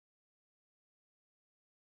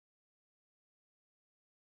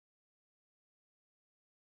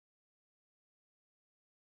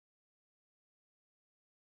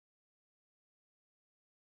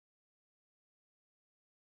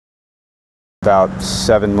About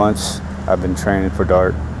 7 months I've been training for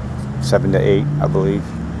dart, 7 to 8 I believe.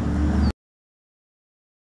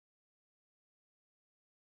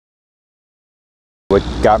 What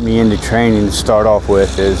got me into training to start off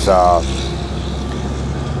with is I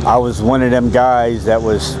was one of them guys that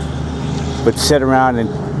would sit around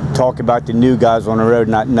and talk about the new guys on the road,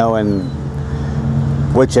 not knowing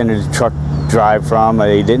which end of the truck to drive from.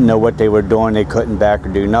 They didn't know what they were doing, they couldn't back or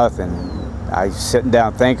do nothing. I was sitting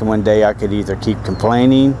down thinking one day I could either keep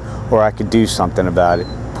complaining or I could do something about it.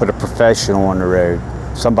 Put a professional on the road,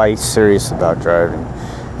 somebody serious about driving.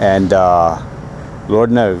 And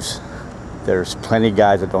Lord knows, there's plenty of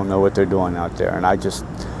guys that don't know what they're doing out there. And I just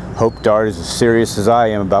hope Dart is as serious as I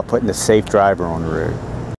am about putting a safe driver on the road.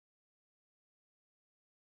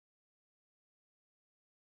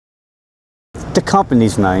 The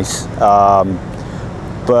company's nice,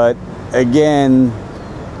 but again,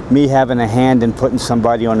 me having a hand in putting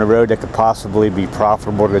somebody on the road that could possibly be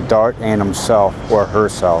profitable to Dart and himself or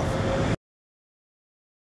herself.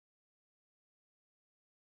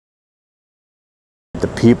 The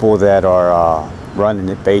people that are running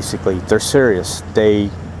it, basically, they're serious. They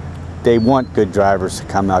want good drivers to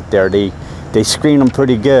come out there. They screen them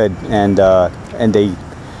pretty good, and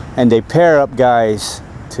they pair up guys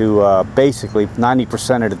to basically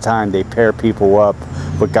 90% of the time they pair people up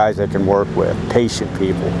with guys that can work with, patient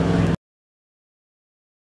people.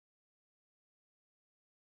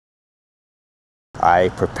 I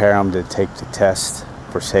prepare them to take the test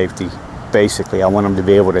for safety. Basically, I want them to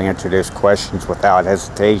be able to answer those questions without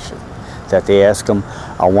hesitation that they ask them.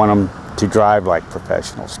 I want them to drive like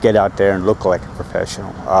professionals, get out there and look like a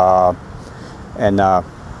professional, and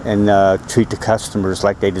treat the customers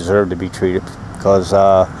like they deserve to be treated. Because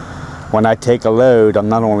when I take a load, I'm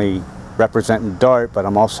not only representing Dart, but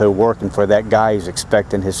I'm also working for that guy who's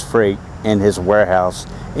expecting his freight in his warehouse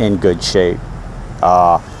in good shape.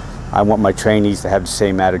 I want my trainees to have the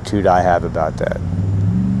same attitude I have about that.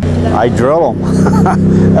 I drill them.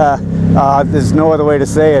 There's no other way to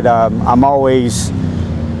say it. I'm always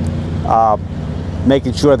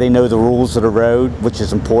making sure they know the rules of the road, which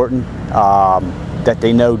is important, that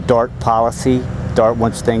they know Dart policy. Dart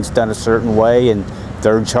wants things done a certain way, and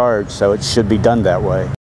they're in charge, so it should be done that way.